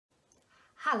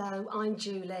Hello, I'm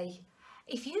Julie.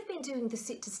 If you've been doing the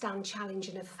sit to stand challenge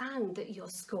and have found that your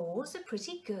scores are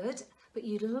pretty good, but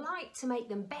you'd like to make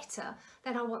them better,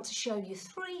 then I want to show you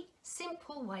 3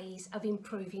 simple ways of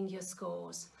improving your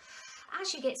scores.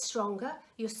 As you get stronger,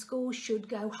 your scores should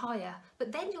go higher,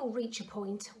 but then you'll reach a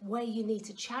point where you need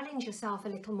to challenge yourself a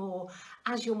little more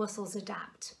as your muscles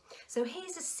adapt. So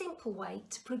here's a simple way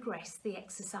to progress the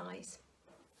exercise.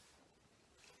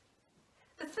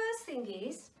 The first thing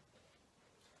is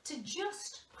to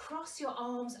just cross your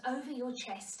arms over your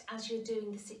chest as you're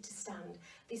doing the sit to stand.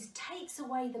 This takes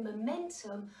away the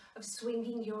momentum of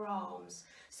swinging your arms.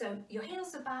 So your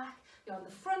heels are back, you're on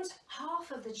the front half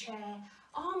of the chair,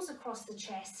 arms across the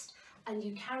chest, and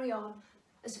you carry on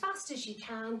as fast as you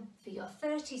can for your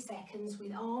 30 seconds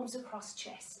with arms across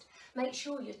chest. Make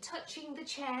sure you're touching the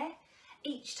chair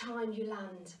each time you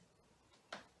land.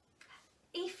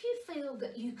 If you feel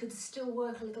that you could still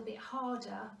work a little bit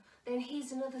harder, then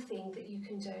here's another thing that you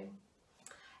can do.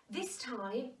 This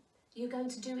time, you're going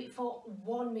to do it for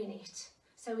 1 minute.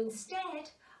 So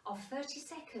instead of 30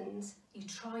 seconds, you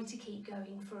try to keep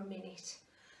going for a minute.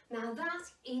 Now that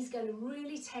is going to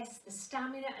really test the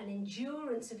stamina and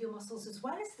endurance of your muscles as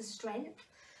well as the strength.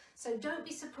 So don't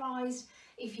be surprised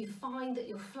if you find that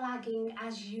you're flagging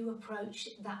as you approach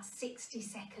that 60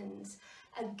 seconds.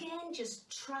 Again, just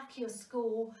track your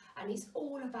score, and it's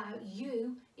all about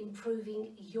you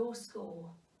improving your score.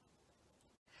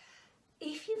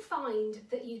 If you find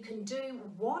that you can do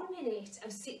 1 minute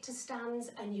of sit to stands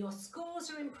and your scores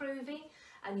are improving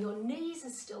and your knees are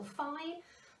still fine,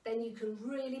 then you can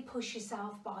really push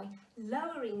yourself by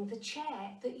lowering the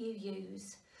chair that you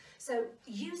use. So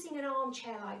using an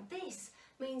armchair like this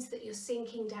means that you're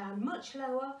sinking down much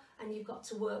lower and you've got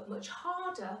to work much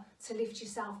harder to lift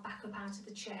yourself back up out of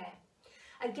the chair.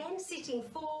 Again, sitting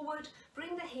forward,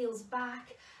 bring the heels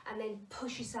back and then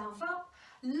push yourself up,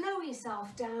 lower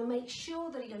yourself down, make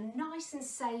sure that you're nice and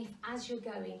safe as you're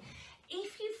going.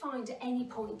 If you find at any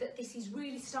point that this is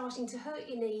really starting to hurt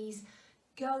your knees,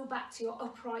 go back to your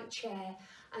upright chair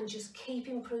and just keep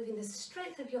improving the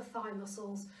strength of your thigh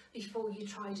muscles before you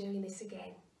try doing this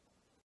again.